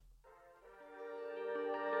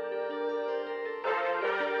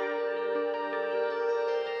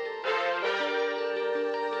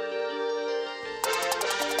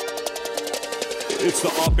It's the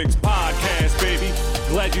Upix Podcast, baby.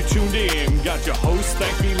 Glad you tuned in. Got your host,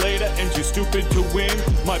 ThankMeLater, and Too Stupid to Win.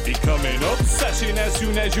 Might be coming obsession as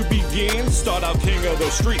soon as you begin. Start out king of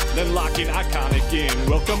the street, then lock in iconic in.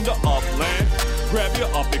 Welcome to Upland. Grab your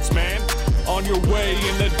Upix, man. On your way,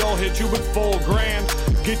 and the door hit you with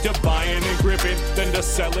 $4,000. Get to buying and gripping, then to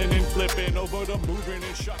selling and flipping. Over to moving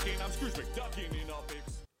and shucking. I'm Scrooge McDuckin in Upix.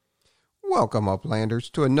 Welcome, Uplanders,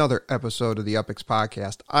 to another episode of the Upix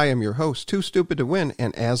Podcast. I am your host, Too Stupid to Win,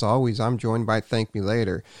 and as always, I'm joined by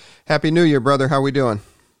ThankMeLater. Happy New Year, brother. How we doing?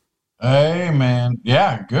 Hey, man.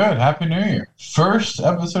 Yeah, good. Happy New Year. First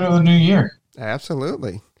episode of the new year.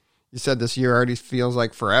 Absolutely. You said this year already feels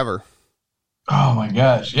like forever. Oh, my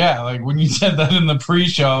gosh. Yeah, like when you said that in the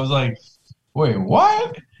pre-show, I was like, wait,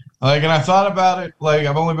 what? Like, and I thought about it, like,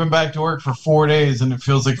 I've only been back to work for 4 days, and it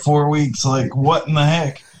feels like 4 weeks. Like, what in the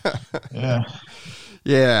heck?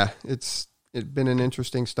 Yeah, it's been an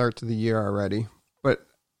interesting start to the year already, but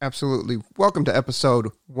absolutely. Welcome to episode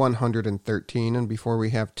 113, and before we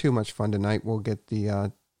have too much fun tonight, we'll get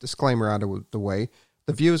the disclaimer out of the way.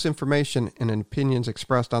 The views, information, and opinions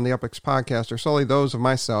expressed on the Upix Podcast are solely those of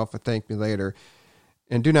myself, ThankMeLater,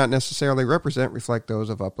 and do not necessarily reflect those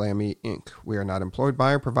of Upland Me, Inc. We are not employed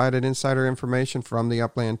by or provided insider information from the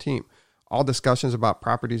Upland team. All discussions about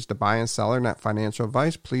properties to buy and sell are not financial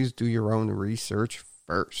advice. Please do your own research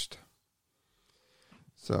first.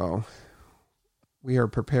 So, we are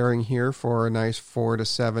preparing here for a nice 4 to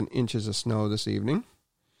 7 inches of snow this evening.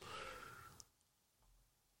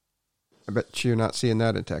 I bet you're not seeing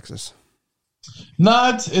that in Texas.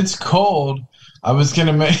 No, it's cold. I was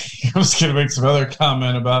gonna make some other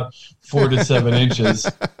comment about 4 to 7 inches,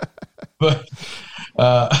 but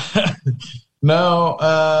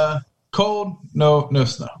no. Cold, no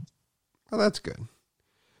snow. Well, that's good.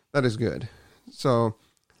 That is good. So,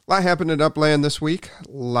 a lot happened at Upland this week.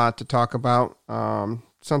 A lot to talk about.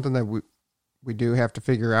 Something that we do have to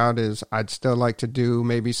figure out is I'd still like to do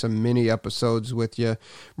maybe some mini episodes with you,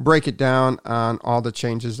 break it down on all the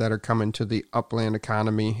changes that are coming to the Upland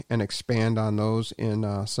economy and expand on those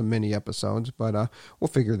in some mini episodes. But we'll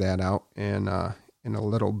figure that out in a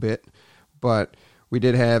little bit. But we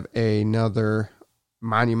did have another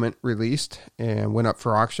monument released and went up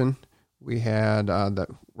for auction. We had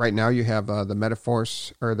right now you have the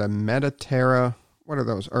Metaforce or the Metaterra. What are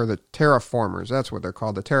those? Or the terraformers. That's what they're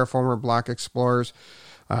called. The terraformer block explorers.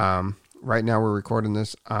 Right now we're recording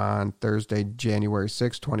this on Thursday, January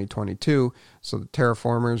 6, 2022. So the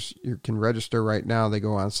terraformers, you can register right now. They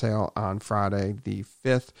go on sale on Friday the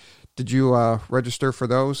 5th. Did you register for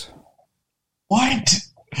those? What?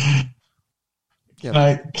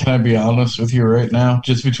 Yeah. Can I be honest with you right now?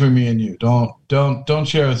 Just between me and you. Don't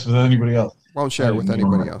share this with anybody else. Won't share it with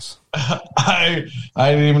anybody else. I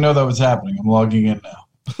didn't even know that was happening. I'm logging in now.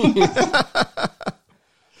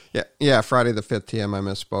 Yeah. Friday the 5th PM. I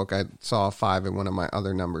misspoke. I saw a 5 in one of my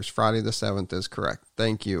other numbers. Friday the 7th is correct.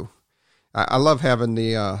 Thank you. I love having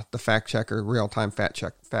the fact checker, real time fact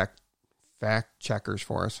checkers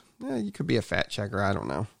for us. Yeah, you could be a fact checker. I don't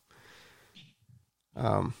know.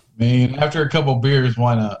 I mean, after a couple beers,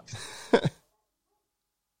 why not?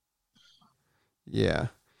 Yeah.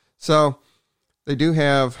 So they do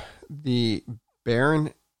have the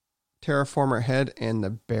Baron Terraformer head and the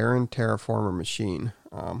Baron Terraformer machine.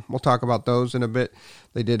 We'll talk about those in a bit.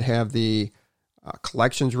 They did have the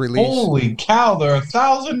collections release. Holy cow, they're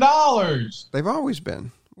 $1,000. They've always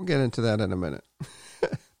been. We'll get into that in a minute.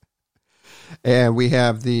 And we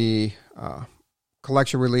have the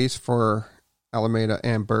collection release for Alameda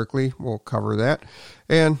and Berkeley. We'll cover that.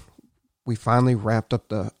 And we finally wrapped up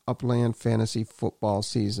the Upland Fantasy Football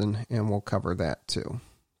season, and we'll cover that too.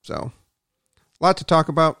 So, a lot to talk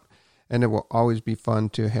about, and it will always be fun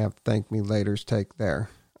to have ThankMeLater's take there.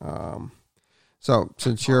 So,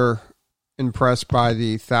 since you're impressed by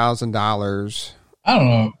the $1,000... I don't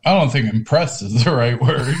know. I don't think impressed is the right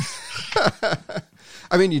word.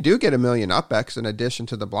 I mean, you do get $1 million UpX in addition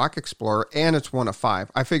to the Block Explorer, and it's 1 of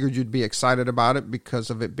 5. I figured you'd be excited about it because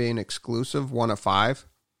of it being exclusive, 1 of 5.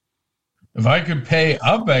 If I could pay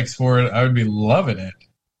UpX for it, I would be loving it.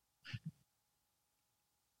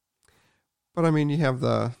 But I mean, you have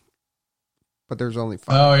the... But there's only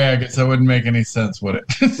 5. Oh, yeah, I guess that wouldn't make any sense, would it?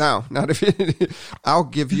 No, not if you... I'll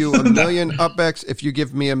give you $1 million UpX if you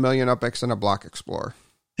give me $1 million UpX and a Block Explorer.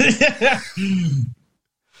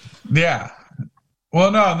 Yeah. Well,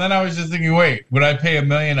 no, and then I was just thinking, wait, would I pay $1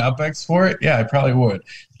 million UpX for it? Yeah, I probably would.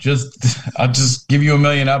 I'll just give you $1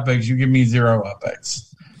 million UpX, you give me 0 UpX.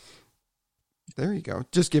 There you go.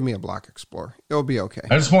 Just give me a Block Explorer. It'll be okay.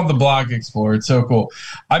 I just want the Block Explorer. It's so cool.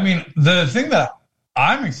 I mean, the thing that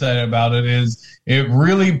I'm excited about it is it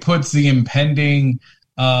really puts the impending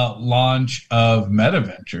launch of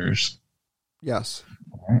MetaVentures. Yes.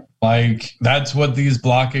 Like, that's what these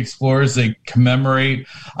block explorers, they commemorate.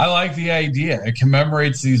 I like the idea. It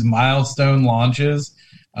commemorates these milestone launches.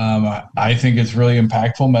 I think it's really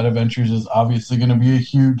impactful. MetaVentures is obviously going to be a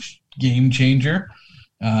huge game changer.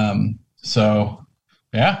 So,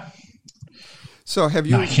 yeah. So have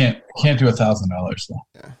you? No, I can't do $1,000 though.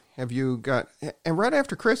 Yeah. Have you got? And right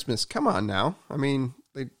after Christmas, come on now. I mean,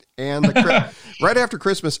 right after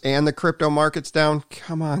Christmas and the crypto market's down.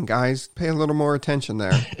 Come on, guys, pay a little more attention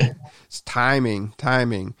there. It's timing.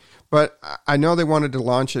 But I know they wanted to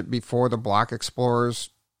launch it before the block explorers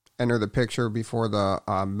enter the picture, before the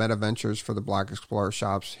MetaVentures for the block explorer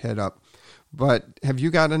shops hit up. But have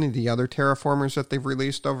you got any of the other terraformers that they've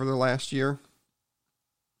released over the last year?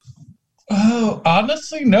 Oh,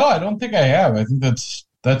 honestly, no, I don't think I have. I think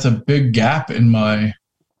that's a big gap in my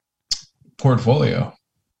portfolio.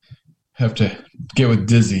 Have to get with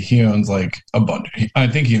Dizzy. He owns like a bunch. I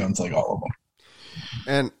think he owns like all of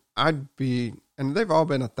them. And they've all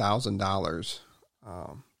been $1,000.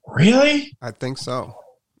 Really? I think so.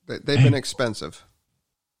 They've been expensive.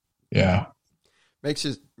 Yeah. Makes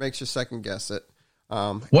you second guess it.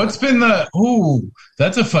 What's been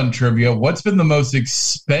that's a fun trivia. What's been the most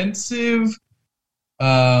expensive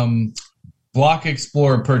block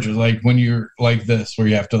explorer purchase? Like when you're like this, where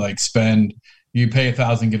you have to like you pay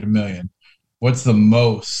 $1,000, get $1 million. What's the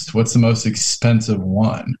most expensive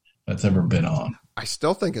one that's ever been on? I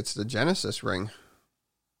still think it's the Genesis ring.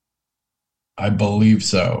 I believe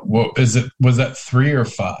so. What is it? Was that 3 or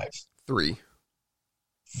 5? 3.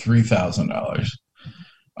 $3,000.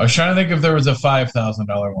 I was trying to think if there was a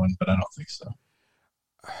 $5,000 one, but I don't think so.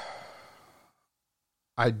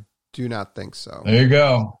 I do not think so. There you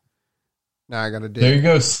go. Now I got to dig. There you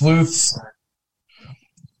go, sleuths.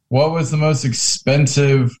 What was the most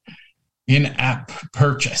expensive in-app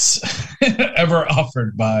purchase ever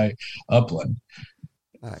offered by Upland?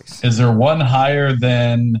 Nice. Is there one higher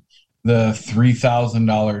than the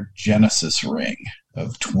 $3,000 Genesis ring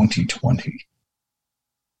of 2020?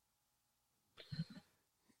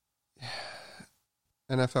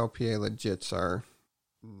 NFLPA legits are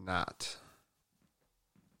not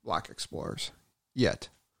block explorers yet.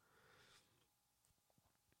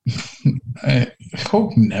 I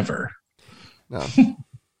hope never. No.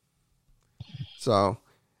 So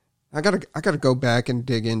I gotta go back and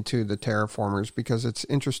dig into the terraformers, because it's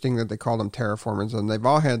interesting that they call them terraformers, and they've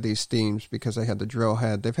all had these themes because they had the drill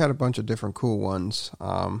head. They've had a bunch of different cool ones.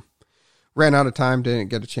 Ran out of time, didn't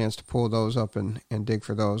get a chance to pull those up and dig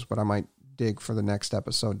for those, but I might dig for the next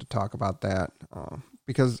episode to talk about that,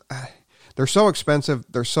 because they're so expensive,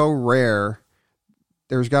 they're so rare.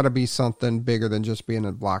 There's got to be something bigger than just being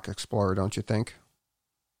a block explorer, don't you think?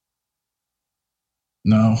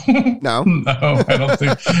 No. No? No, I don't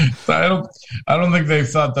think I don't think they've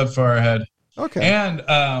thought that far ahead. Okay. And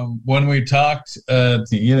when we talked to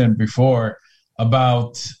Eden before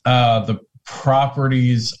about the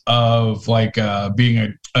properties of like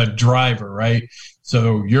being a driver, right?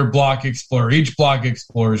 So your block explorer, each block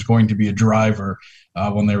explorer is going to be a driver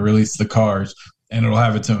when they release the cars, and it'll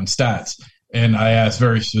have its own stats. And I asked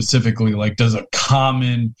very specifically, like, does a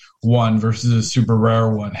common one versus a super rare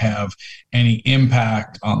one have any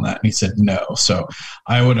impact on that? And he said no. So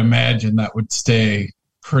I would imagine that would stay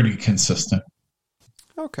pretty consistent.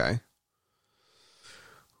 Okay.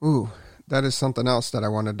 Ooh, that is something else that I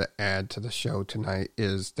wanted to add to the show tonight,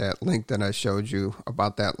 is that link that I showed you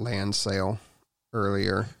about that land sale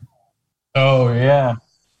earlier. Oh, yeah.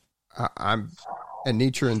 And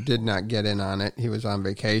Nichiren did not get in on it. He was on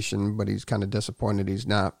vacation, but he's kind of disappointed he's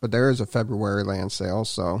not. But there is a February land sale,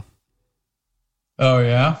 so. Oh,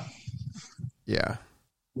 yeah? Yeah.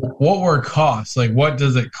 What were costs? Like, what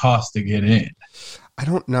does it cost to get in? I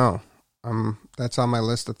don't know. That's on my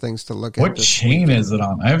list of things to look at. What chain is it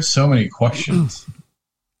on? I have so many questions.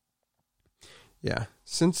 Yeah.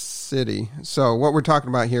 Sin City. So what we're talking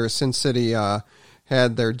about here is Sin City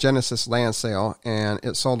had their Genesis land sale, and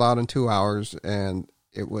it sold out in 2 hours, and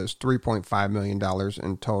it was $3.5 million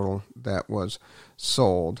in total that was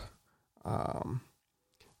sold.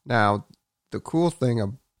 Now, the cool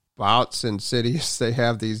thing about Sin City is they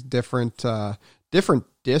have these different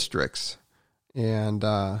districts, and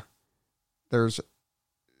there's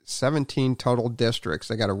 17 total districts.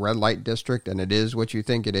 They got a red light district, and it is what you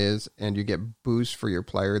think it is, and you get boosts for your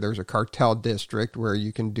player. There's a cartel district where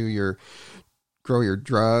you can grow your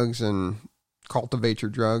drugs and cultivate your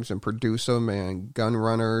drugs and produce them, and gun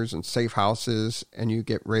runners and safe houses, and you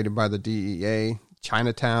get rated by the DEA.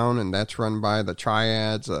 Chinatown, and that's run by the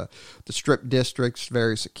Triads. The Strip District's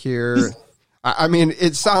very secure. I mean,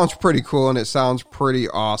 it sounds pretty cool, and it sounds pretty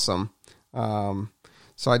awesome. So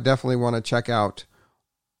I definitely want to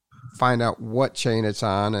find out what chain it's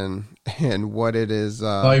on and what it is.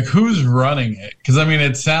 Like, who's running it? Because, I mean,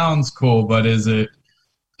 it sounds cool, but is it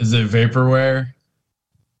vaporware?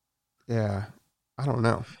 Yeah, I don't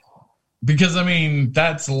know. Because, I mean,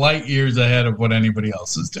 that's light years ahead of what anybody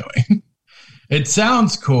else is doing. It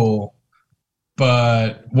sounds cool,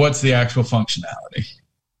 but what's the actual functionality?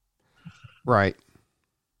 Right.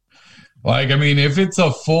 Like, I mean, if it's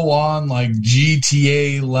a full-on, like,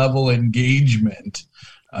 GTA level engagement,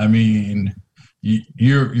 I mean,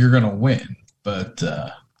 you're going to win. But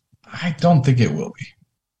I don't think it will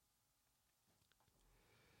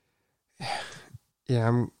be. Yeah,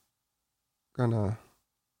 I'm going to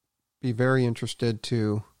be very interested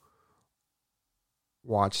to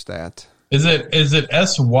watch that. Is it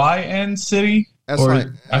SYN City?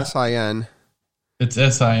 SIN. It's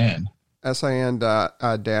SIN.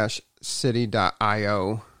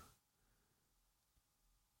 SIN-city.io.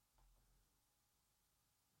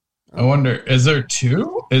 I wonder, is there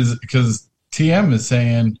two? Because TM is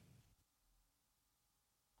saying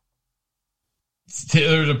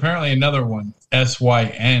there's apparently another one,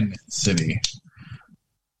 SYN City,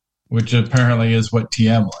 which apparently is what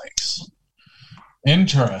TM likes.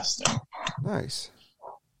 Interesting. Nice.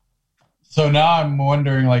 So now I'm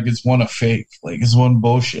wondering, like, is one a fake? Like, is one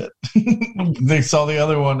bullshit? They saw the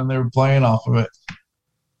other one and they were playing off of it.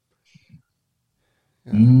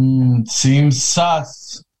 Yeah. Seems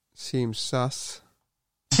sus. Seems sus.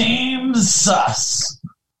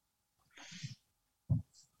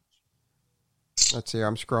 Let's see.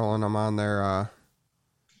 I'm scrolling. I'm on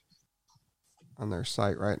their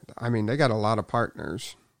site, right? I mean, they got a lot of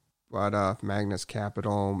partners, but Magnus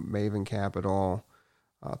Capital, Maven Capital,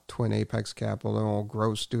 Twin Apex Capital,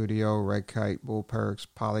 Grow Studio, Red Kite, Bull Perks,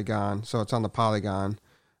 Polygon. So it's on the Polygon.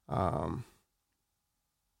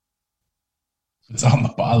 It's on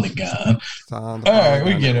the Polygon. All right,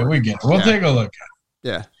 we get it. We'll take a look at it.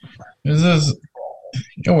 Yeah. Is this?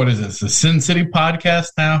 What is this? The Sin City podcast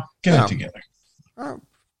now? Get it together.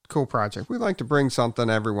 Cool project. We like to bring something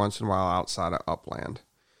every once in a while outside of Upland.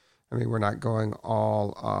 I mean, we're not going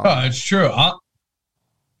all. It's true.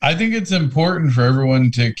 I think it's important for everyone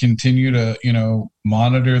to continue to,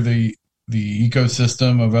 monitor the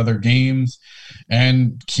ecosystem of other games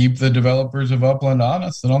and keep the developers of Upland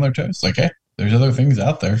honest and on their toes. Like, hey, there's other things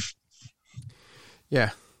out there. Yeah.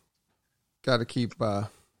 Got to keep us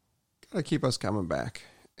coming back.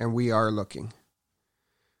 And we are looking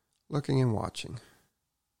and watching.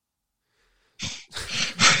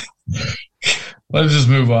 Let's just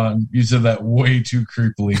move on. You said that way too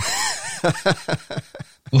creepily.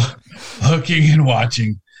 Looking and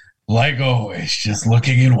watching, like always, just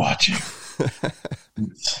looking and watching.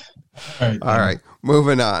 All right,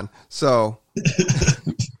 moving on. So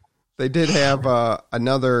they did have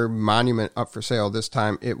another monument up for sale. This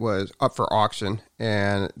time it was up for auction,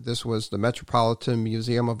 and this was the Metropolitan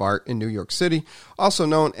Museum of Art in New York City, also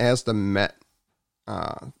known as the Met.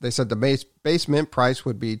 They said the basement price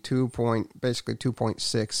would be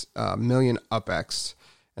 2.6 million UPX,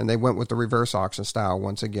 and they went with the reverse auction style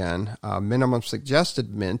once again. Minimum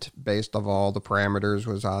suggested mint based of all the parameters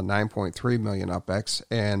was 9.3 million UPX,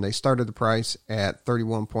 and they started the price at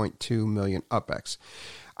 31.2 million UPX.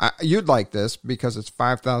 You'd like this because it's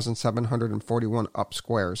 5,741 up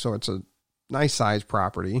square, so it's a nice size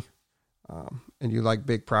property, and you like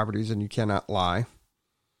big properties, and you cannot lie.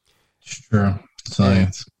 Sure.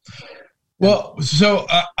 Science. Well, so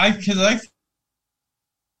I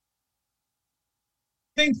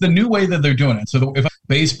think the new way that they're doing it. So if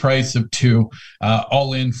base price of 2,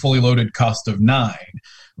 all in fully loaded cost of 9,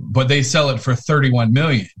 but they sell it for 31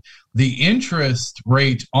 million. The interest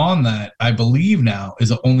rate on that, I believe now,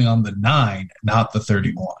 is only on the 9, not the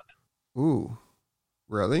 31. Ooh,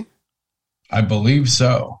 really? I believe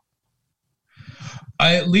so.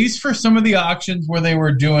 At least for some of the auctions where they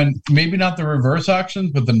were doing, maybe not the reverse auctions,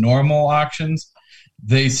 but the normal auctions,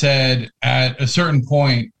 they said at a certain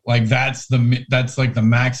point, like that's like the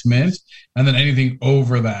max mint, and then anything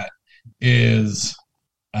over that is,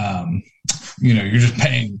 you're just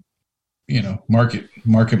paying,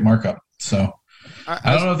 market markup. So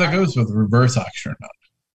I don't know if that goes with the reverse auction or not.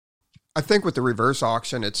 I think with the reverse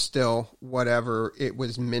auction, it's still whatever it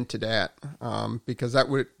was minted at, because that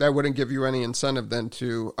wouldn't give you any incentive then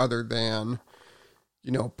to other than,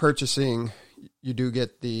 purchasing. You do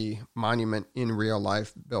get the monument in real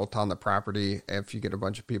life built on the property if you get a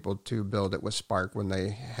bunch of people to build it with Spark when they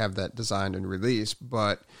have that designed and released.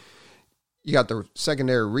 But you got the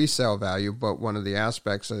secondary resale value, but one of the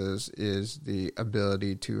aspects is the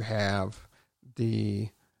ability to have the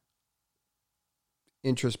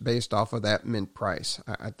interest based off of that mint price.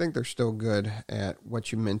 I think they're still good at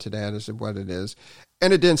what you minted at is what it is.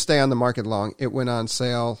 And it didn't stay on the market long. It went on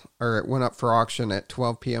sale, or it went up for auction at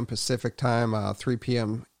 12 p.m. Pacific time, 3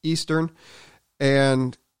 p.m. Eastern.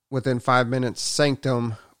 And within 5 minutes,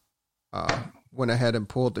 Sanctum went ahead and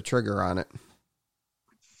pulled the trigger on it.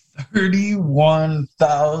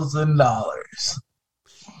 $31,000.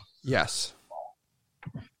 Yes.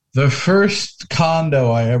 The first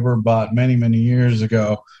condo I ever bought many, many years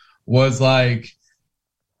ago was like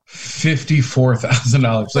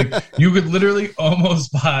 $54,000. Like you could literally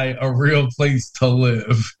almost buy a real place to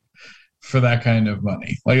live for that kind of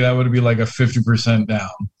money. Like that would be like a 50% down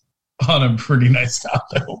on a pretty nice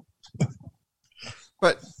condo.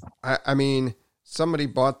 But I mean, somebody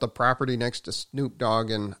bought the property next to Snoop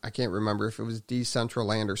Dogg, and I can't remember if it was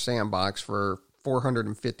Decentraland or Sandbox for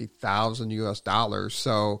 $450,000 US.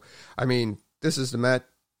 So, I mean, this is the Met,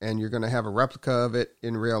 and you're going to have a replica of it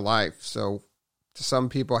in real life. So, to some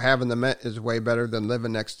people, having the Met is way better than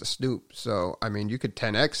living next to Snoop. So, I mean, you could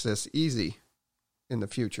 10x this easy in the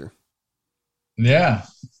future. Yeah,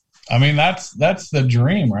 I mean that's the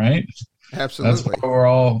dream, right? Absolutely. That's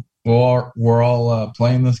why we're all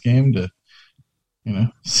playing this game to,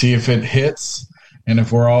 see if it hits, and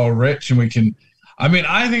if we're all rich and we can. I mean,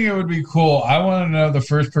 I think it would be cool. I want to know the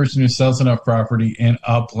first person who sells enough property in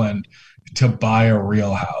Upland to buy a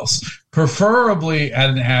real house, preferably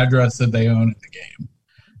at an address that they own in the game.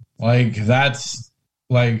 Like, that's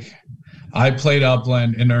like, I played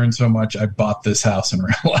Upland and earned so much, I bought this house in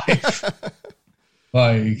real life.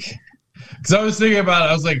 Like, because I was thinking about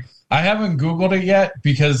it, I was like, I haven't Googled it yet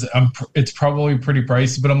because it's probably pretty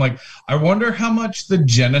pricey, but I'm like, I wonder how much the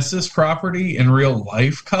Genesis property in real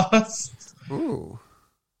life costs. Ooh.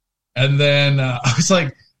 And then I was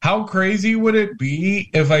like, how crazy would it be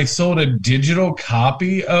if I sold a digital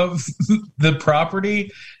copy of the property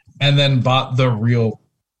and then bought the real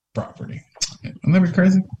property? Wouldn't that be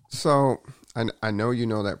crazy? So I know you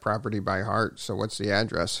know that property by heart. So what's the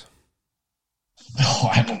address? Oh,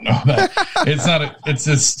 I don't know that. It's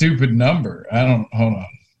a stupid number. Hold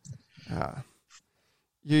on.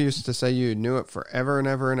 You used to say you knew it forever and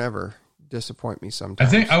ever and ever. Disappoint me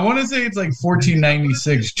sometimes. I want to say it's like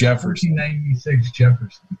 1496 Jefferson. 1496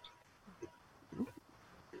 Jefferson.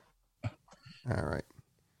 All right.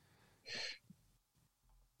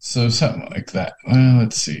 So something like that.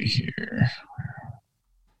 Let's see here.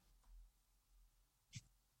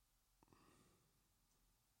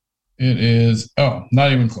 It is,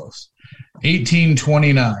 not even close.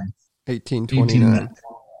 1829. 1829.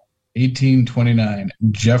 1829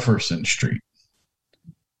 Jefferson Street.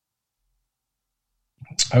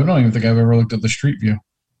 I don't even think I've ever looked at the street view.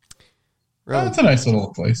 Really? It's a nice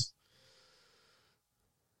little place.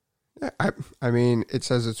 Yeah, I mean, it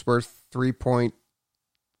says it's worth $3.3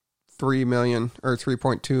 million or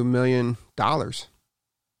 $3.2 million. Oh,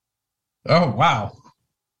 wow.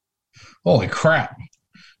 Holy crap.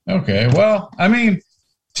 Okay, well, I mean,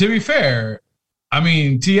 to be fair,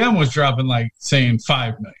 TM was dropping like saying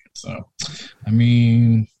 $5 million. So, I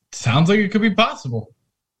mean, sounds like it could be possible.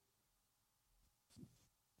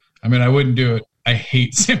 I mean, I wouldn't do it. I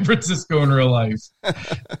hate San Francisco in real life.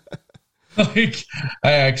 Like,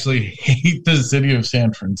 I actually hate the city of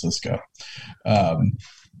San Francisco. But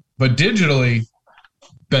digitally,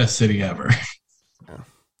 best city ever.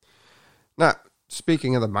 Now,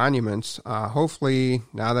 speaking of the monuments, hopefully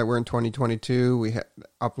now that we're in 2022,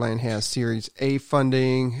 Upland has Series A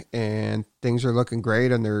funding and things are looking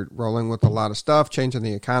great and they're rolling with a lot of stuff, changing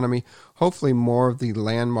the economy. Hopefully more of the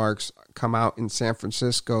landmarks come out in San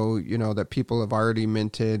Francisco, that people have already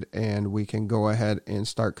minted, and we can go ahead and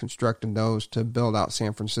start constructing those to build out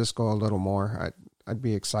San Francisco a little more. I'd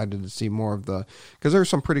be excited to see more of because there's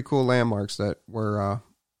some pretty cool landmarks that were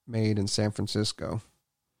made in San Francisco.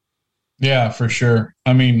 Yeah, for sure.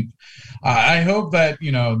 I mean, I hope that,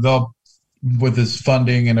 they'll, with this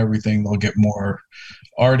funding and everything, they'll get more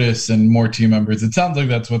artists and more team members. It sounds like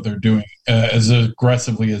that's what they're doing as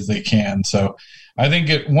aggressively as they can. So I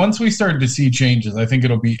think once we start to see changes, I think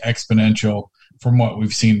it'll be exponential from what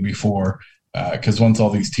we've seen before. Because once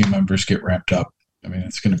all these team members get ramped up, I mean,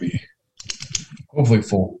 it's going to be hopefully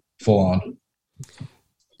full on.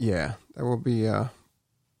 Yeah, that will be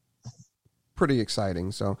pretty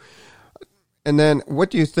exciting. So, and then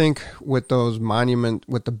what do you think with those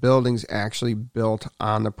with the buildings actually built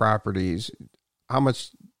on the properties? How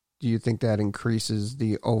much do you think that increases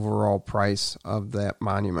the overall price of that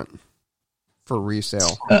monument for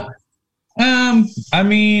resale? I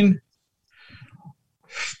mean,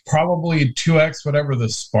 probably 2x whatever the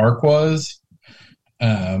spark was.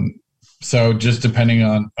 So just depending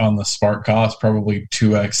on the spark cost, probably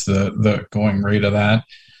 2x the going rate of that.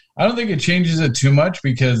 I don't think it changes it too much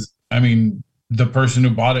because, I mean, the person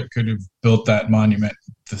who bought it could have built that monument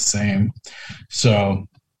the same. So,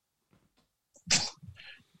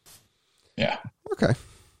 yeah. Okay.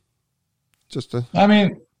 I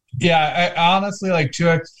mean, yeah, I honestly, like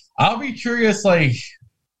 2x. I'll be curious, like,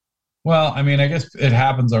 well, I mean, I guess it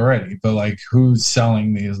happens already, but like, who's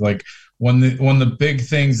selling these? Like, when the big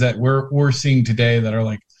things that we're seeing today that are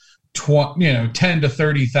like 10 to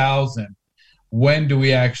 30,000, when do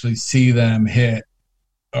we actually see them hit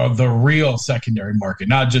the real secondary market?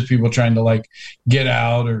 Not just people trying to like get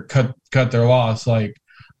out or cut their loss. Like,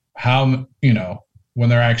 how, when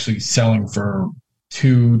they're actually selling for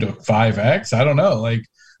 2 to 5x, I don't know. Like,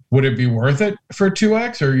 would it be worth it for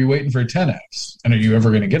 2x, or are you waiting for 10x? And are you ever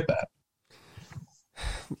going to get that?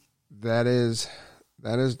 That is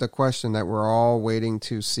the question that we're all waiting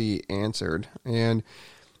to see answered. And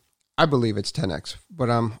I believe it's 10x, but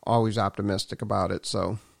I'm always optimistic about it.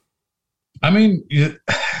 So, I mean,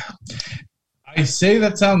 I say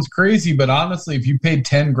that sounds crazy, but honestly, if you paid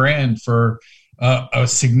 $10,000 for a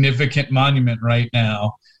significant monument right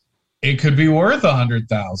now, it could be worth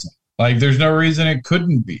 $100,000. Like, there's no reason it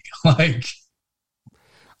couldn't be. Like,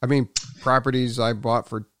 I mean, properties I bought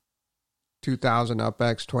for $2,000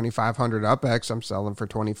 UpX, $2,500 UpX, I'm selling for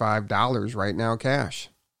 $25 right now, cash.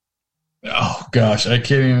 Oh gosh, I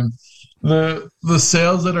can't even. The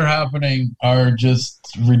sales that are happening are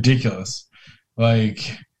just ridiculous.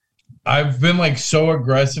 Like, I've been like so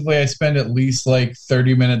aggressively. I spend at least like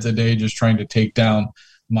 30 minutes a day just trying to take down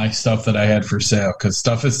my stuff that I had for sale, because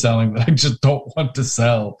stuff is selling that I just don't want to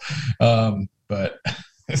sell. But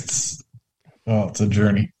it's a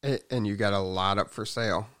journey. And you got a lot up for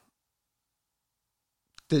sale.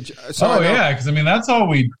 Did you? Yeah, because I mean that's all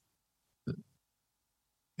we.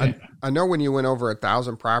 I know when you went over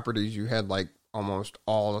 1,000 properties, you had like almost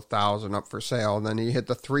all 1,000 up for sale, and then you hit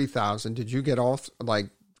the 3,000. Did you get all like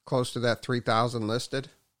close to that 3,000 listed?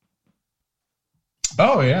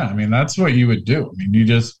 Oh yeah, I mean that's what you would do. I mean, you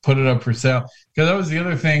just put it up for sale, because that was the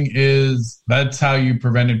other thing, is that's how you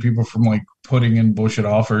prevented people from like putting in bullshit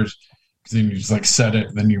offers, because then you just like set it,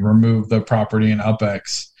 then you remove the property in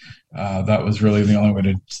UpX. That was really the only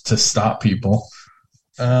way to stop people.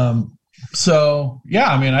 So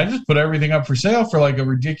yeah, I mean, I just put everything up for sale for like a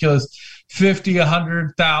ridiculous 50,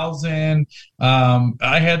 100,000.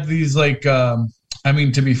 I had these like, I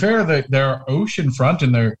mean, to be fair, they're oceanfront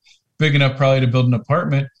and they're big enough probably to build an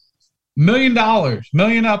apartment. $1 million,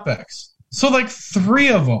 million UpX. So like 3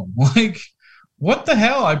 of them. Like, what the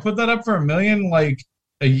hell? I put that up for $1 million like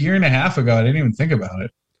a year and a half ago. I didn't even think about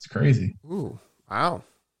it. It's crazy. Ooh, wow.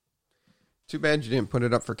 Too bad you didn't put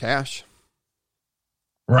it up for cash.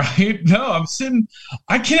 Right? No,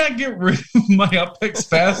 I cannot get rid of my UpX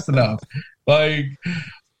fast enough. Like,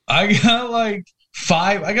 I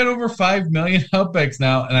got over 5 million UpX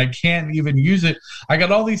now, and I can't even use it. I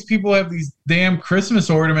got all these people who have these damn Christmas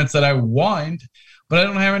ornaments that I want, but I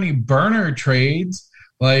don't have any burner trades.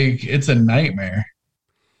 Like, it's a nightmare.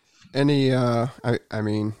 Any, I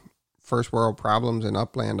mean, first world problems in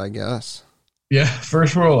Upland, I guess. Yeah,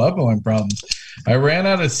 first world Upland problems. I ran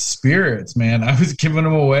out of spirits, man. I was giving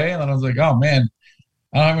them away, and then I was like, oh, man,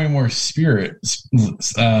 I don't have any more spirits.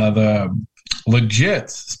 The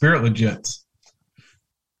legits, spirit legits.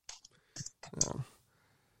 Oh.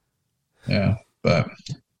 Yeah, but.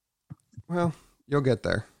 Well, you'll get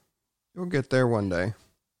there. You'll get there one day.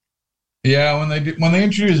 Yeah, when they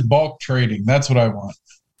introduce bulk trading, that's what I want.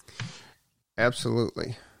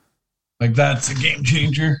 Absolutely. Like, that's a game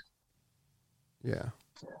changer. Yeah.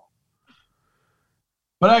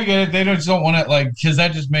 But I get it. They just don't want it, like, because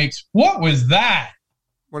that just makes. What was that?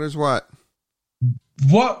 What is what?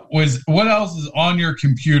 What else is on your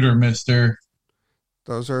computer, mister?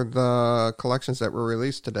 Those are the collections that were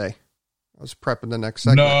released today. I was prepping the next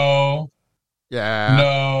segment. No. Yeah.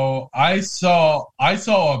 No. I saw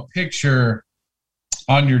a picture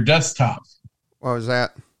on your desktop. What was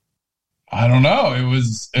that? I don't know.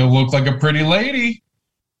 It looked like a pretty lady.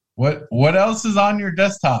 What else is on your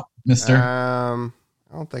desktop, mister? I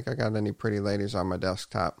don't think I got any pretty ladies on my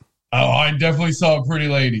desktop. Oh, I definitely saw a pretty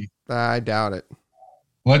lady. I doubt it.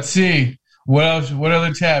 Let's see. What else? What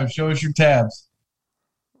other tabs? Show us your tabs.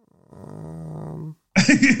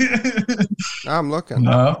 I'm looking.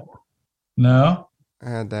 No.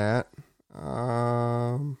 Add that.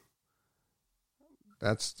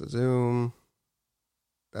 That's the Zoom.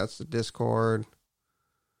 That's the Discord.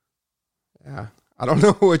 Yeah. I don't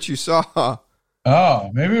know what you saw.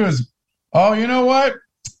 Oh, maybe it was Oh, you know what?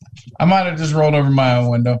 I might have just rolled over my own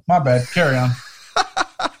window. My bad. Carry on.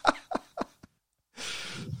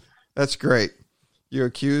 That's great. You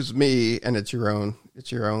accuse me, and it's your own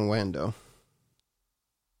window.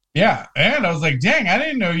 Yeah, and I was like, dang, I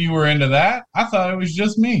didn't know you were into that. I thought it was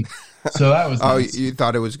just me. So that was nice. You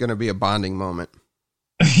thought it was going to be a bonding moment.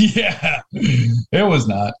 Yeah, it was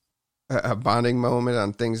not. A bonding moment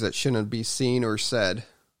on things that shouldn't be seen or said.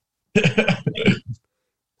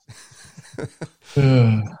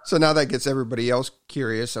 So now that gets everybody else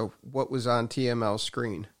curious of what was on TML's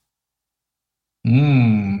screen.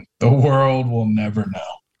 The world will never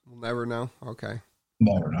know. We'll never know? Okay.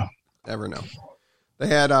 Never know. Never know. They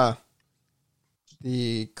had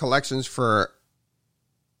the collections for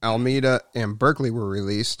Alameda and Berkeley were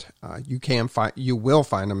released. You will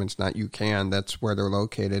find them. It's not you can. That's where they're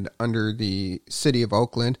located under the city of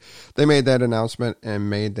Oakland. They made that announcement and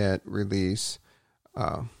made that release.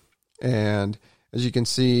 And as you can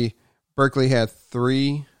see, Berkeley had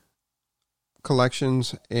 3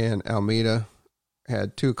 collections and Alameda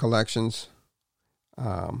had 2 collections.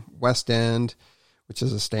 West End, which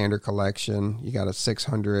is a standard collection. You got a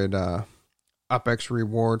 600 UpX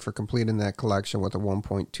reward for completing that collection with a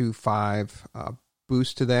 1.25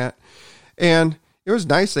 boost to that. And it was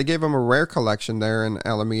nice. They gave them a rare collection there in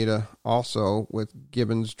Alameda also with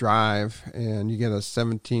Gibbons Drive. And you get a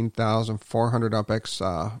 17,400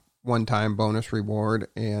 UpX one-time bonus reward.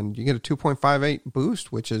 And you get a 2.58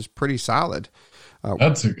 boost, which is pretty solid.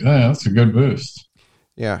 That's a good boost.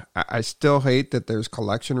 Yeah, I still hate that there's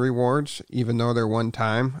collection rewards, even though they're one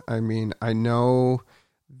time. I mean, I know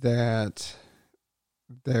that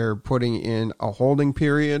they're putting in a holding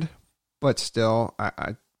period, but still,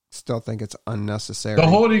 I still think it's unnecessary. The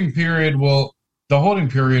holding period will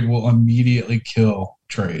immediately kill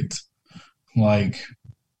trades. Like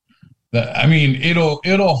that, I mean,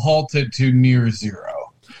 it'll halt it to near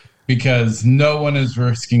zero because no one is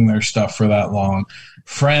risking their stuff for that long.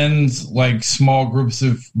 Friends, like small groups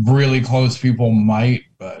of really close people might,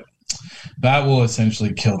 but that will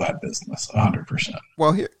essentially kill that business 100%.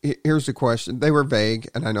 Well, here's the question. They were vague,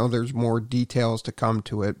 and I know there's more details to come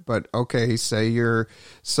to it, but okay, say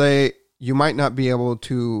you might not be able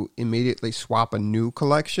to immediately swap a new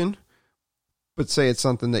collection, but say it's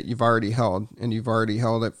something that you've already held, and you've already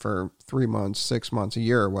held it for 3 months, 6 months, a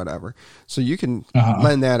year, or whatever. So you can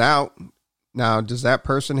lend that out. Now, does that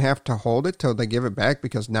person have to hold it till they give it back?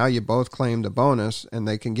 Because now you both claimed a bonus and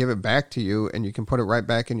they can give it back to you and you can put it right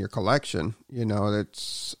back in your collection. You know,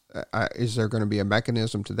 is there going to be a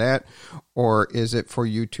mechanism to that? Or is it for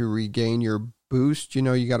you to regain your boost? You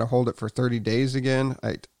know, you got to hold it for 30 days again.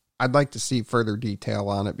 I'd like to see further detail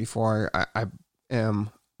on it before I am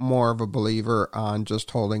more of a believer on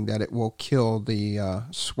just holding that it will kill the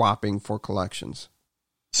swapping for collections.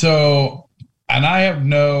 So... And I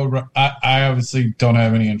obviously don't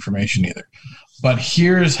have any information either. But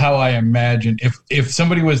here's how I imagine if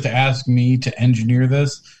somebody was to ask me to engineer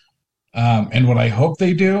this, and what I hope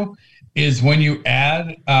they do is when you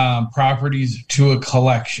add properties to a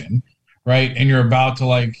collection, right, and you're about to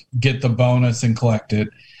like get the bonus and collect it,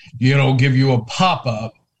 it'll give you a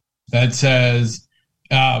pop-up that says,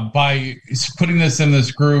 by putting this in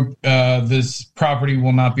this group, this property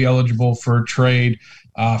will not be eligible for trade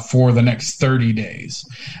for the next 30 days.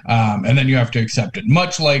 And then you have to accept it.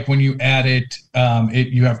 Much like when you add it,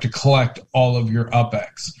 you have to collect all of your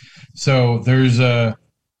UpX. So there's a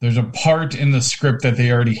part in the script that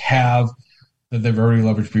they already have that they've already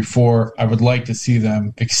leveraged before. I would like to see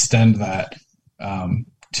them extend that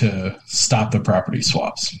to stop the property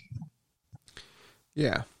swaps.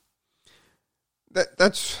 Yeah.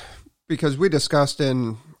 That's because we discussed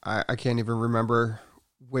in, I can't even remember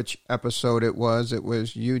which episode it was. It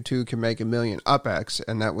was you two can make 1 million UpX,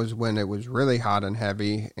 and that was when it was really hot and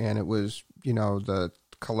heavy, and it was, you know, the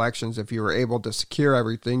collections, if you were able to secure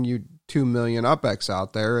everything, you 2 million UpX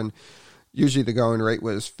out there, and usually the going rate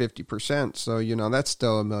was 50%, so, you know, that's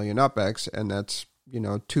still 1 million UpX, and that's, you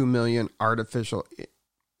know, 2 million artificial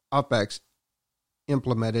UpX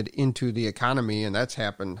implemented into the economy, and that's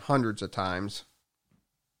happened hundreds of times.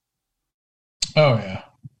 Oh, yeah.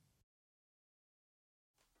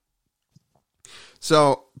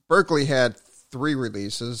 So Berkeley had 3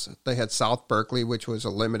 releases. They had South Berkeley, which was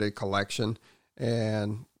a limited collection,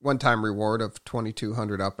 and one-time reward of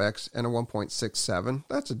 2,200 UpX and a 1.67.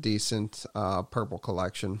 That's a decent purple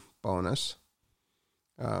collection bonus.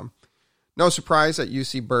 No surprise that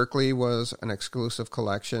UC Berkeley was an exclusive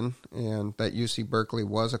collection, and that UC Berkeley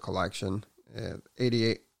was a collection.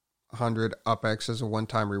 8,800 UpX is a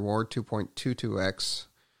one-time reward, 2.22x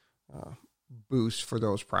boost for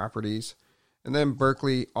those properties. And then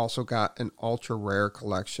Berkeley also got an ultra rare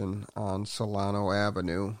collection on Solano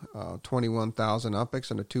Avenue, 21,000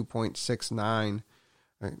 UPIX and a 2.69.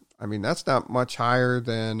 I mean, that's not much higher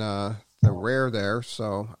than the rare there,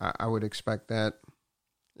 so I would expect that.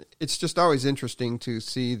 It's just always interesting to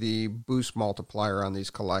see the boost multiplier on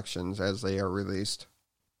these collections as they are released.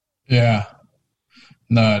 Yeah.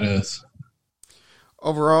 No, it is.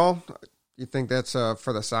 Overall, you think that's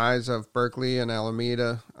for the size of Berkeley and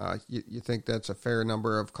Alameda, you think that's a fair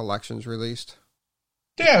number of collections released?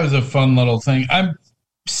 Yeah, it was a fun little thing. I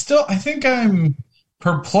think I'm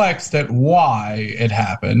perplexed at why it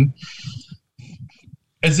happened.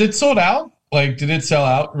 Is it sold out? Like, did it sell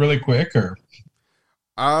out really quick, or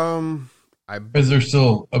is there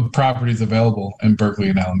still properties available in Berkeley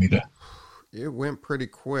and Alameda? It went pretty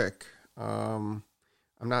quick. I'm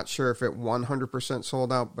not sure if it 100%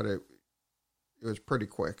 sold out, but it was pretty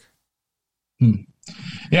quick.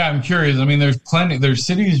 Yeah, I'm curious. I mean, there's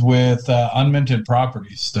cities with unminted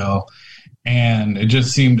properties still, and it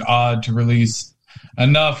just seemed odd to release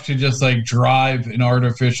enough to just like drive an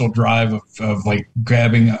artificial drive of like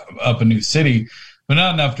grabbing up a new city, but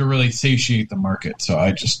not enough to really satiate the market. So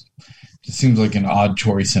it seems like an odd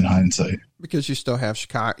choice in hindsight. Because you still have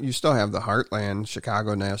Chicago, you still have the Heartland,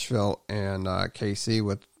 Chicago, Nashville, and KC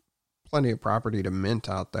with plenty of property to mint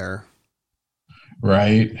out there.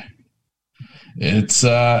 Right. It's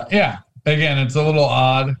again, it's a little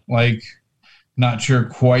odd, like not sure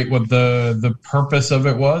quite what the purpose of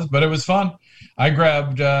it was, but it was fun. I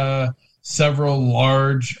grabbed several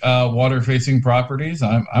large water facing properties.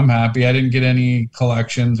 I'm happy. I didn't get any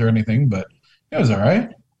collections or anything, but it was all right.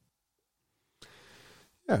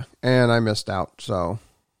 Yeah, and I missed out, so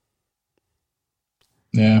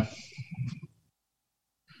yeah.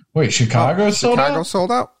 Wait, Chicago sold out? Chicago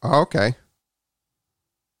sold out? Oh, okay.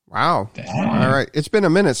 Wow. Damn. All right. It's been a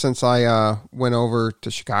minute since I went over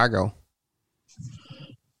to Chicago.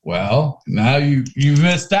 Well, now you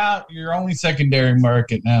missed out. You're only secondary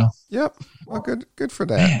market now. Yep. Well, good for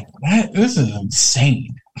that. Man, this is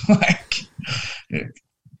insane. Like,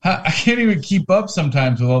 I can't even keep up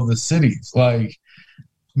sometimes with all the cities. Like,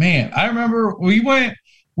 man, I remember we went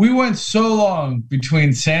so long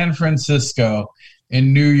between San Francisco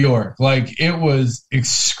and New York. Like, it was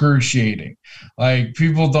excruciating. Like,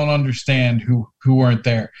 people don't understand who weren't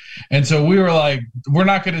there. And so we were like, we're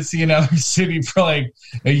not going to see another city for like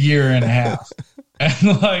a year and a half.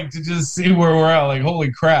 And like, to just see where we're at, like,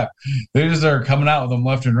 holy crap. They just are coming out with them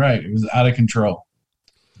left and right. It was out of control.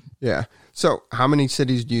 Yeah. So how many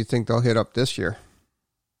cities do you think they'll hit up this year?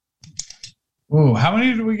 Ooh, how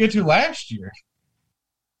many did we get to last year?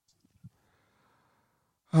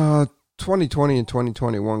 2020 and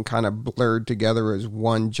 2021 kind of blurred together as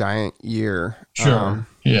one giant year. Sure.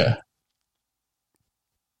 Yeah.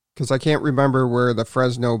 Because I can't remember where the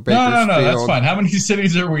Fresno Bakersfield. No, that's fine. How many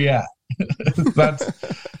cities are we at? That's.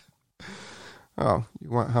 Oh,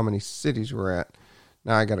 you want how many cities we're at?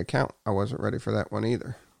 Now I got to count. I wasn't ready for that one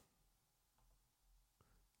either.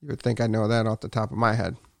 You would think I know that off the top of my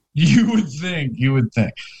head. You would think.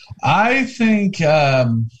 I think,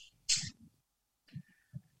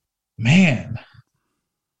 man.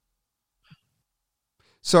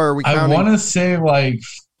 So are we counting? I want to say like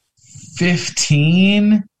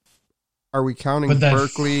 15. Are we counting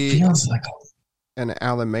Berkeley and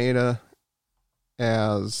Alameda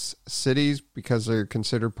as cities because they're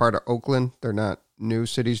considered part of Oakland? They're not new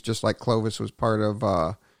cities, just like Clovis was part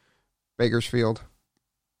of Bakersfield.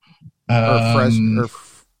 Or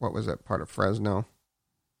what was that, part of Fresno?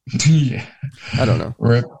 Yeah. I don't know.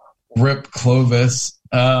 Rip Clovis.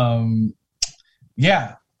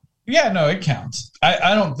 Yeah, no, it counts.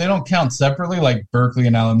 They don't count separately, like Berkeley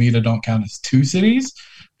and Alameda don't count as two cities.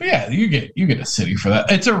 But yeah, you get a city for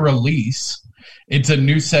that. It's a release. It's a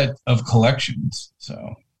new set of collections.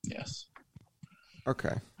 So yes.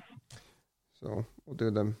 Okay. So we'll do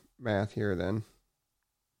the math here then.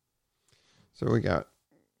 So we got.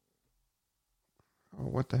 Oh,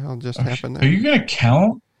 what the hell just happened there? Are you gonna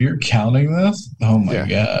count? You're counting this? Oh my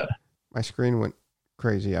god! My screen went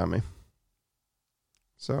crazy on me.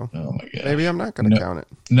 So oh my god, maybe I'm not going to count it.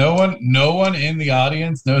 No one in the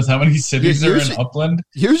audience knows how many cities are in Upland.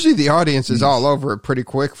 Usually the audience is all over it pretty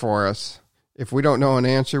quick for us. If we don't know an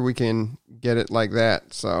answer, we can get it like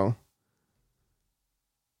that. So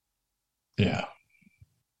yeah.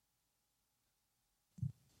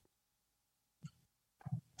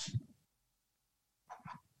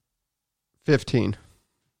 $15.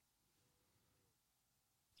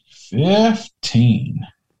 15.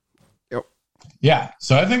 Yep. Yeah.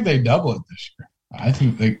 So I think they double it this year. I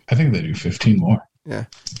think they do 15 more. Yeah.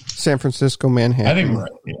 San Francisco, Manhattan. I think right.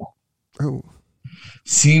 Yeah. Oh.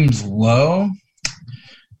 seems low.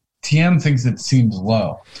 TM thinks it seems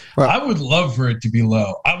low. Well, I would love for it to be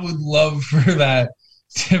low. I would love for that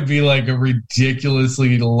to be like a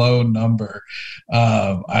ridiculously low number.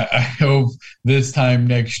 I hope this time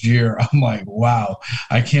next year, I'm like, wow,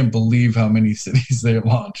 I can't believe how many cities they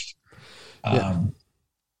launched. Because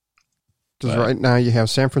right now you have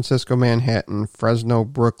San Francisco, Manhattan, Fresno,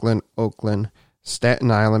 Brooklyn, Oakland,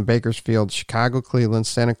 Staten Island, Bakersfield, Chicago, Cleveland,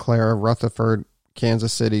 Santa Clara, Rutherford,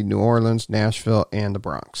 Kansas City, New Orleans, Nashville, and the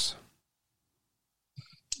Bronx.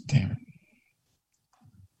 Damn it.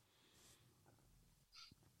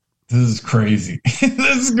 This is crazy.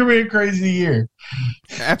 This is going to be a crazy year.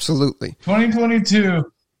 Absolutely.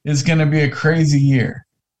 2022 is going to be a crazy year.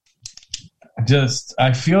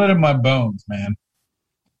 I feel it in my bones, man.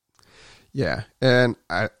 Yeah. And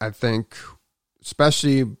I think,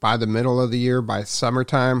 especially by the middle of the year, by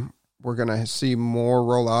summertime, we're going to see more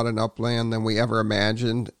rollout in Upland than we ever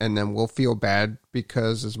imagined. And then we'll feel bad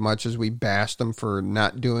because as much as we bashed them for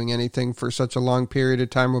not doing anything for such a long period of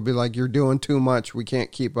time, we'll be like, you're doing too much. We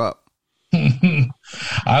can't keep up.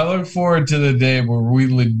 I look forward to the day where we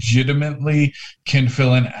legitimately can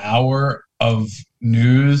fill an hour of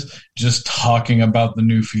news just talking about the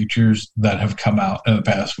new features that have come out in the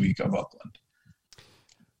past week of Upland.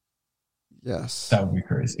 Yes. That would be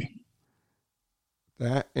crazy.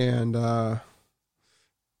 That and, the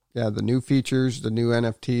new features, the new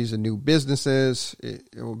NFTs, the new businesses, it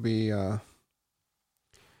will be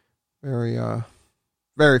very,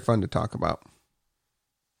 very fun to talk about.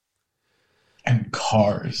 And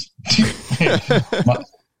cars.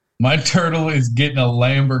 my turtle is getting a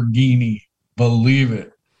Lamborghini. Believe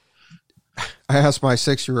it. I asked my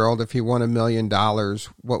 6-year-old if he won $1 million,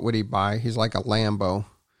 what would he buy? He's like a Lambo.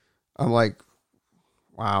 I'm like,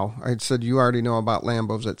 wow. I said, you already know about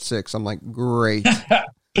Lambos at 6. I'm like, great.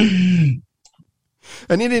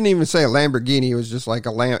 And he didn't even say a Lamborghini. It was just like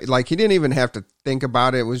a Lamb. Like he didn't even have to think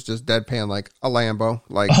about it. It was just deadpan, like a Lambo.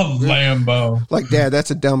 Like a Lambo. Like, Dad,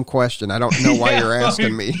 that's a dumb question. I don't know why you're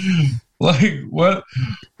asking me. Like what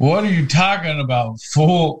are you talking about?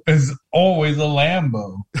 Fool is always a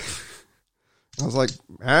Lambo. I was like,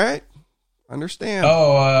 all right, understand.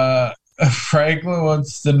 Oh, Franklin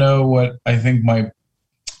wants to know what I think my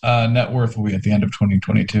net worth will be at the end of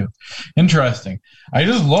 2022. Interesting. I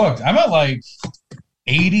just looked. I'm at like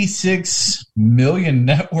 86 million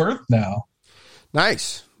net worth now.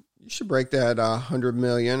 Nice. You should break that 100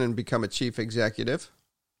 million and become a chief executive.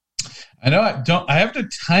 I know I have to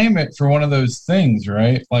time it for one of those things,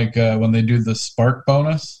 right? Like when they do the Spark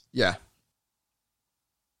bonus. Yeah.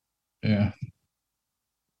 Yeah.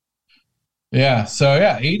 Yeah. So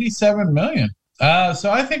 87 million.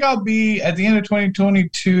 So I think I'll be at the end of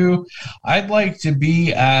 2022. I'd like to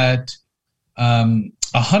be at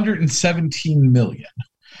 117 million.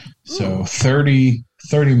 So 30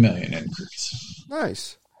 million increase.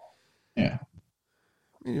 Nice. Yeah. I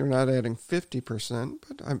mean, you're not adding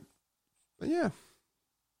 50%, but yeah.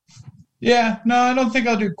 Yeah. No, I don't think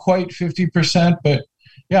I'll do quite 50%, but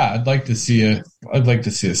yeah, I'd like to see a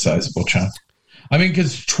sizable chunk. I mean,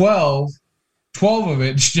 because 12 of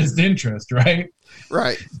it's just interest, right?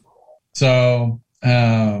 Right. So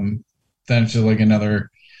then it's just like another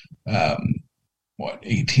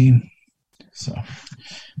 18. So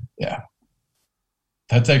yeah,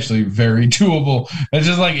 that's actually very doable. It's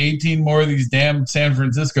just like 18 more of these damn San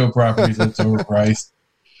Francisco properties that's overpriced.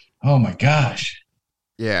 Oh my gosh.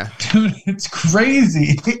 Yeah. Dude, it's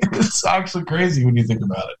crazy. It's actually crazy when you think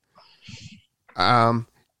about it.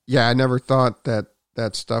 Yeah, I never thought that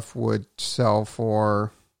stuff would sell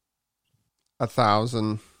for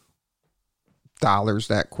 $1,000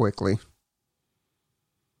 that quickly.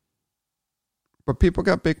 But people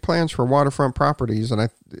got big plans for waterfront properties, and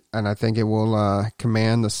I think it will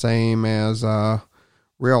command the same as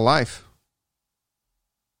real life.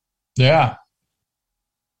 Yeah.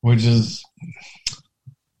 Which is,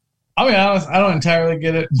 I'll be honest, I don't entirely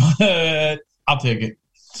get it, but I'll take it.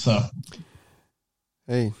 So,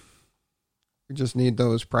 hey, we just need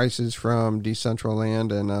those prices from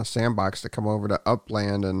Decentraland and Sandbox to come over to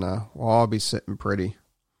Upland, and we'll all be sitting pretty.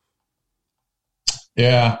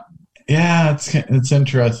 Yeah. Yeah, it's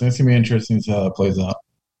interesting. It's going to be interesting to see how that plays out.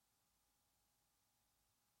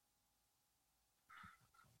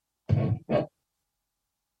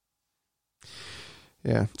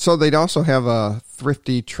 Yeah. So they'd also have a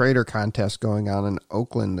thrifty trader contest going on in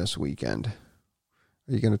Oakland this weekend. Are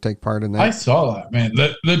you going to take part in that? I saw that, man.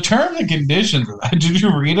 The terms and conditions of that, did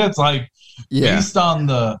you read it? It's like based on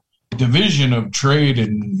the division of trade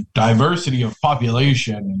and diversity of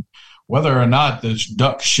population and whether or not this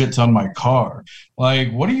duck shits on my car.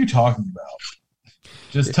 Like, what are you talking about?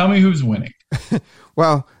 Just tell me who's winning.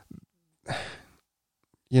 Well,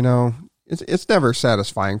 it's never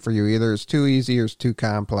satisfying for you either. It's too easy or it's too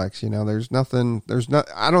complex. I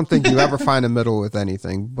don't think you ever find a middle with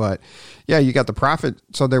anything, but yeah, you got the profit.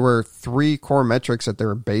 So there were 3 core metrics that they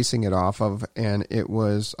were basing it off of, and it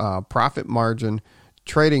was profit margin,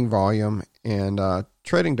 trading volume, and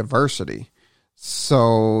trading diversity.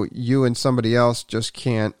 So you and somebody else just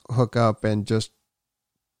can't hook up and just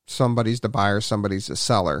somebody's the buyer, somebody's the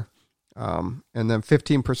seller. And then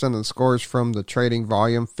 15% of the score is from the trading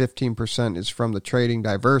volume, 15% is from the trading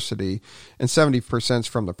diversity, and 70% is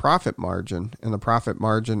from the profit margin. And the profit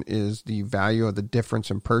margin is the value of the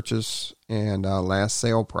difference in purchase and last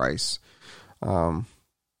sale price.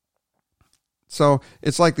 So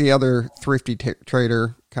it's like the other thrifty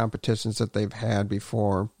trader competitions that they've had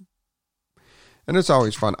before. And it's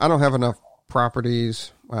always fun. I don't have enough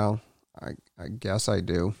properties. Well, I guess I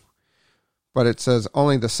do. But it says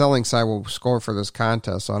only the selling side will score for this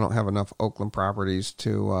contest, so I don't have enough Oakland properties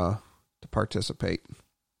to participate.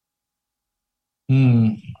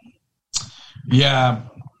 Yeah,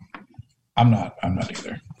 I'm not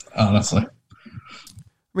either, honestly. I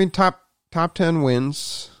mean, top 10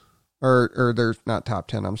 wins, or there's not top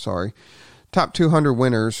 10. I'm sorry, top 200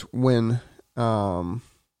 winners win.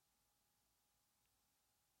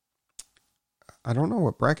 I don't know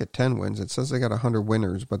what bracket 10 wins. It says they got 100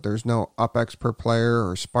 winners, but there's no UpX per player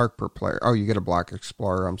or Spark per player. Oh, you get a Block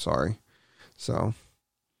Explorer. I'm sorry. So,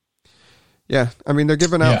 yeah. I mean, they're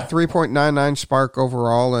giving out 3.99 Spark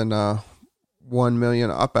overall and 1 million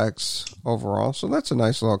UpX overall. So that's a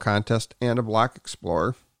nice little contest and a Block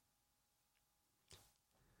Explorer.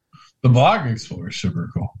 The Block Explorer is super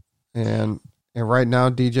cool. And right now,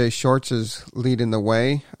 DJ Shorts is leading the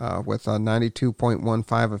way with a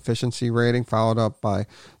 92.15 efficiency rating, followed up by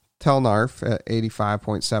Telnarf at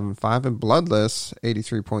 85.75 and Bloodless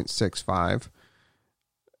 83.65.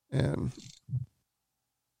 And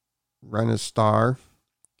Renistar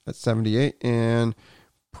at 78 and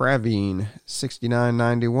Praveen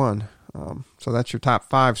 69.91. So that's your top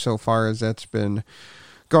 5 so far as that's been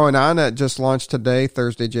going on. That just launched today,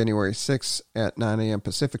 Thursday, January 6th at 9 a.m.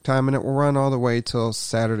 Pacific time, and it will run all the way till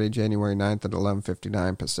Saturday, January 9th at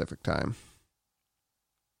 11:59 Pacific time.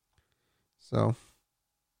 So,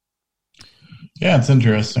 yeah, it's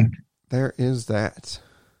interesting. There is that.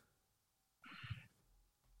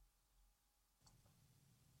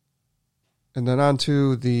 And then on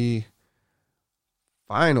to the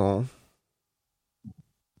final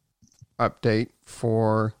update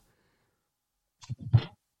for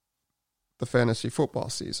the fantasy football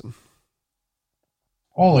season.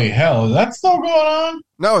 Holy hell, is that still going on?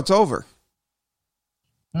 No, it's over.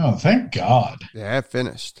 Oh, thank God. Yeah, it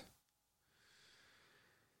finished.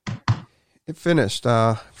 It finished.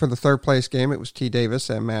 For the third place game, it was T. Davis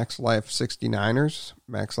and Max Life 69ers.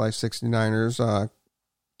 Max Life 69ers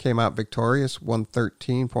came out victorious,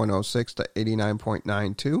 113.06 to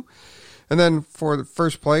 89.92. And then for the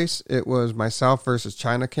first place, it was myself versus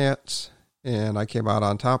China Cats. And I came out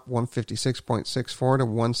on top, 156.64 to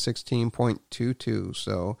 116.22.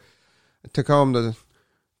 So I took home the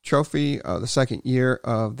trophy the second year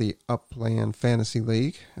of the Upland Fantasy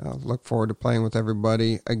League. Look forward to playing with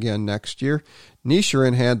everybody again next year.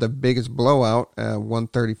 Nisharin had the biggest blowout,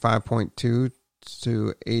 135.2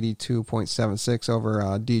 to 82.76 over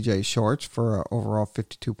DJ Shorts for an overall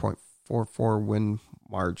 52.44 win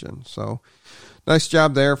margin. So nice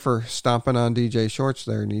job there for stomping on DJ Shorts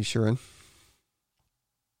there, Nisharin.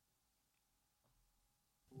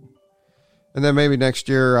 And then maybe next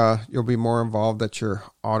year you'll be more involved that your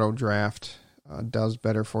auto draft does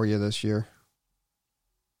better for you this year.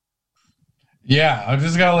 Yeah, I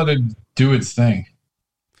just got to let it do its thing.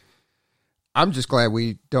 I'm just glad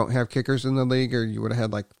we don't have kickers in the league, or you would have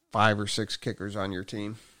had like 5 or 6 kickers on your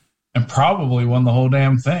team. And probably won the whole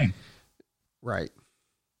damn thing. Right.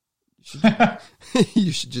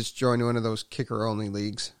 You should just join one of those kicker-only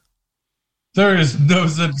leagues. There's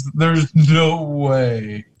no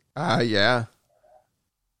way. Yeah.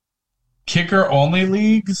 Kicker only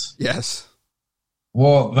leagues? Yes.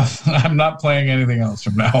 Well, I'm not playing anything else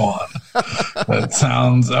from now on. That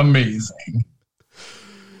sounds amazing.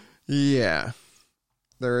 Yeah.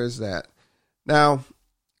 There is that. Now,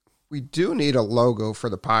 we do need a logo for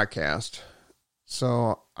the podcast.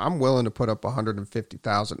 So I'm willing to put up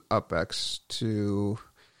 150,000 UpX to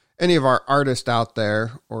any of our artists out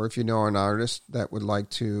there, or if you know an artist that would like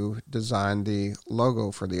to design the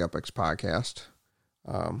logo for the UpX podcast.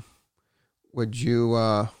 Would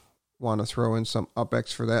you want to throw in some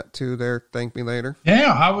UpX for that too there? Thank me later.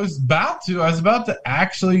 Yeah, I was about to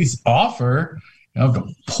actually offer, to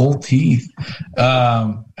pull teeth.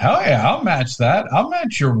 Hell yeah, I'll match that. I'll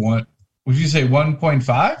match your one. Would you say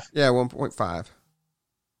 1.5? Yeah, 1.5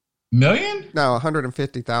 million? No,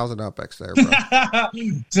 150,000 UpX there, bro.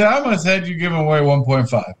 So I almost had you giving away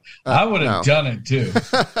 1.5. I would have done it too.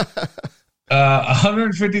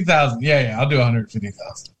 150,000. Yeah, I'll do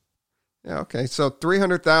 150,000. Yeah, okay. So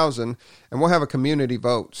 300,000, and we'll have a community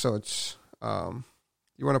vote. So it's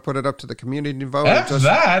you want to put it up to the community vote? After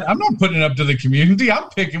that, I'm not putting it up to the community. I'm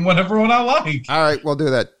picking whatever one I like. All right, we'll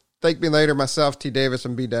do that. Thank me later. Myself, T. Davis,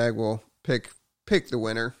 and B. Dag will pick the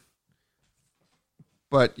winner.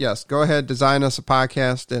 But yes, go ahead, design us a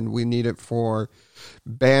podcast, and we need it for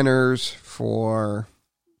banners, for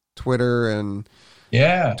Twitter and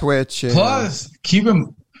Twitch. And, plus, keep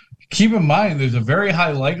in mind, there's a very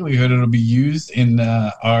high likelihood it'll be used in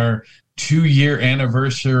our 2-year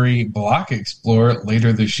anniversary Block Explorer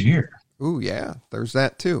later this year. Ooh, yeah, there's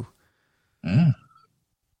that too. Yeah.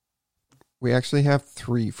 We actually have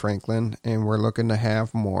 3, Franklin, and we're looking to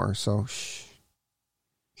have more. So, shh.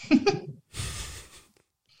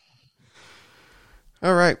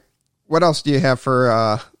 All right. What else do you have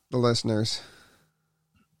for the listeners?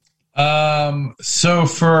 So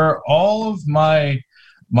for all of my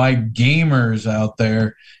gamers out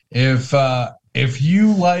there, if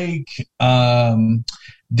you like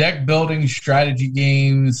deck building strategy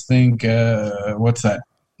games, think what's that?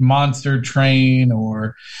 Monster Train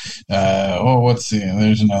or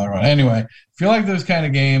there's another one. Anyway, if you like those kind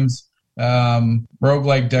of games,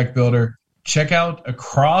 roguelike deck builder, check out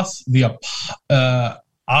Across the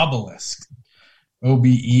Obelisk.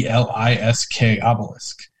 OBELISK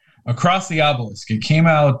Obelisk. Across the Obelisk. It came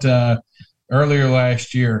out earlier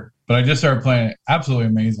last year, but I just started playing it. Absolutely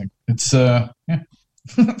amazing. It's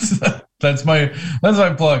that's my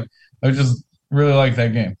plug. I just really like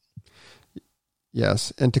that game.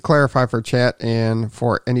 Yes, and to clarify for chat and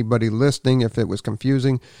for anybody listening, if it was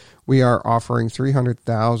confusing, we are offering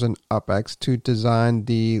 300,000 UpX to design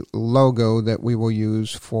the logo that we will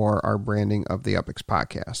use for our branding of the UpX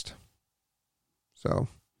podcast. So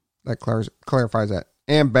that clarifies that.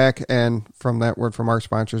 And back, and from that word from our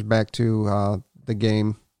sponsors, back to the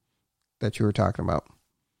game that you were talking about.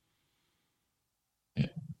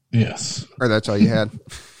 Yes. Or that's all you had?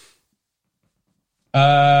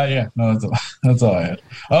 Yeah, no, that's all I had.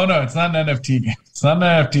 Oh no, it's not an NFT game. It's not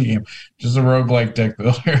an NFT game. Just a roguelike deck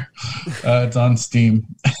builder. It's on Steam.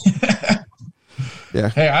 Yeah.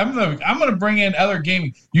 Hey, I'm gonna bring in other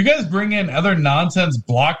gaming. You guys bring in other nonsense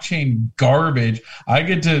blockchain garbage. I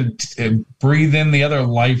get to breathe in the other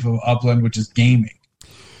life of Upland, which is gaming.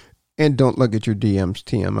 And don't look at your DMs,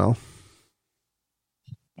 TML.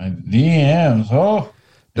 My DMs. Oh.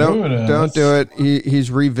 Don't do it. He's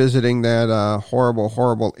revisiting that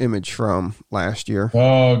horrible image from last year.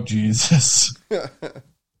 Oh, Jesus.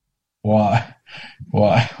 Why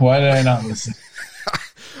did I not listen?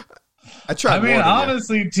 I tried. I mean,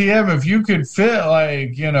 honestly, TM, if you could fit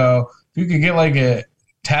if you could get like a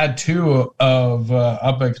tattoo of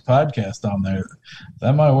UpX podcast on there,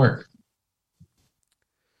 that might work.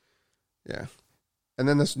 Yeah. And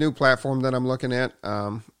then this new platform that I'm looking at,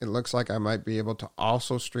 it looks like I might be able to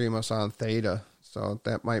also stream us on Theta. So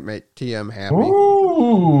that might make TM happy.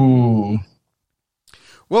 Ooh.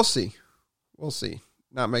 We'll see.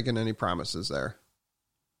 Not making any promises there.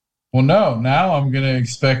 Well, no. Now I'm going to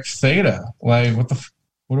expect Theta. Like, what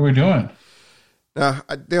are we doing?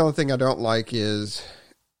 The only thing I don't like is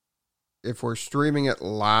if we're streaming it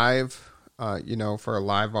live, for a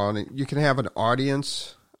live audience, you can have an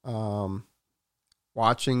audience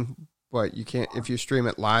watching, but you can't, if you stream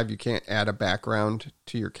it live, you can't add a background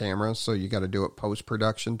to your camera, so you got to do it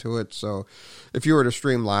post-production to it. So if you were to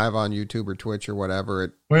stream live on YouTube or Twitch or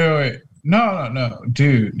whatever, Wait. No,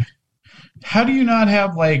 dude. How do you not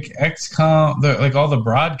have like XCOM, like all the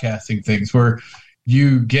broadcasting things where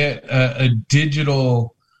you get a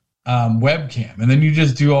digital webcam and then you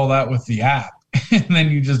just do all that with the app and then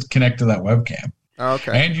you just connect to that webcam?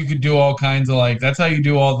 Okay. And you could do all kinds of that's how you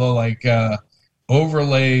do all the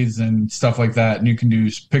overlays and stuff like that, and you can do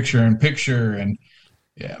picture in picture, and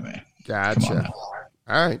yeah, man. Gotcha.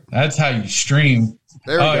 All right, that's how you stream.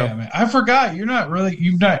 There we go. Yeah, man. I forgot you're not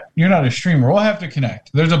a streamer. We'll have to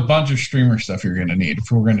connect. There's a bunch of streamer stuff you're gonna need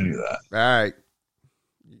if we're gonna do that. All right,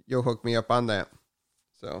 you'll hook me up on that.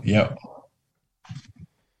 So yep.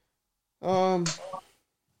 Yeah,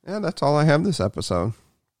 that's all I have this episode.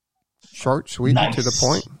 Short, sweet, nice. To the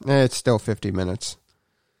point. It's still 50 minutes.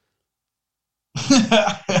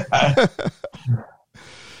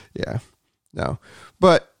 Yeah, no,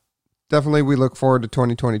 but definitely we look forward to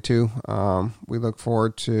 2022. We look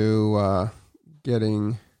forward to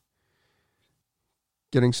getting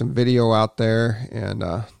some video out there, and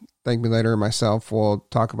ThankMeLater and myself will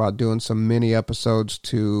talk about doing some mini episodes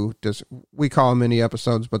we call them mini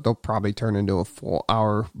episodes, but they'll probably turn into a full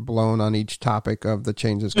hour blown on each topic of the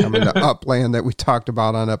changes coming to Upland that we talked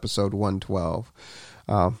about on episode 112.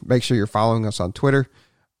 Make sure you're following us on Twitter.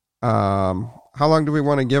 How long do we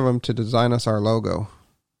want to give them to design us our logo?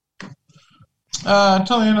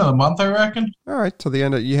 Until the end of the month, I reckon. All right, till the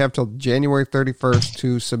end you have till January 31st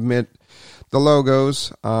to submit the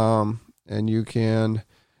logos, and you can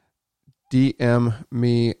DM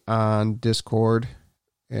me on Discord,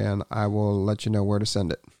 and I will let you know where to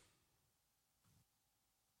send it.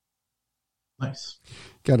 Nice.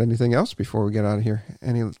 Got anything else before we get out of here?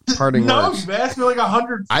 Any parting words? No, you've asked me like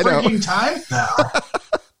 100 freaking times now.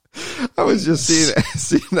 I was just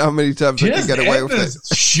seeing how many times I can get away with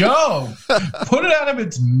it. Show. Put it out of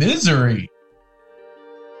its misery.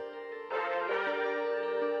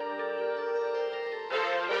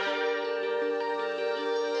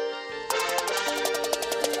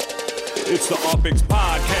 It's the Opix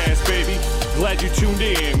Podcast, baby. Glad you tuned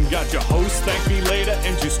in. Got your host, ThankMeLater,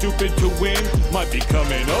 and you're stupid to win. Might become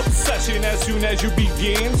an obsession as soon as you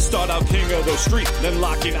begin. Start out king of the street, then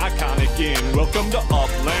lock in iconic in. Welcome to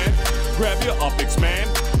Upland. Grab your Opix, man.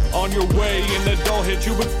 On your way in the door, hit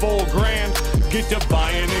you with $4,000. Get to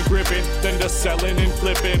buying and gripping, then to selling and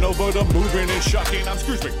flipping. Over to moving and shucking. I'm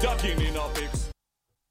Scrooge McDuckin' in Opix.